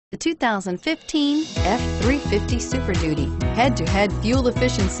The 2015 F-350 Super Duty. Head-to-head fuel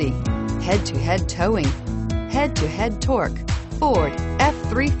efficiency, head-to-head towing, head-to-head torque. Ford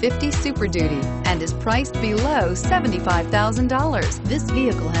F-350 Super Duty and is priced below $75,000. This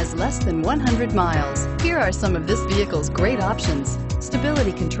vehicle has less than 100 miles. Here are some of this vehicle's great options: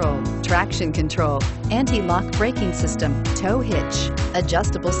 stability control, traction control, anti-lock braking system, tow hitch,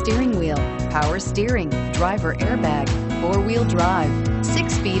 adjustable steering wheel, power steering, driver airbag, four-wheel drive,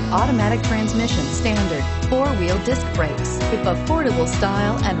 6-speed automatic transmission standard, four-wheel disc brakes. If affordable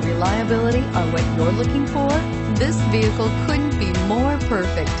style and reliability are what you're looking for, this vehicle couldn't be more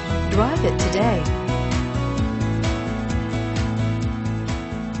perfect. Drive it today.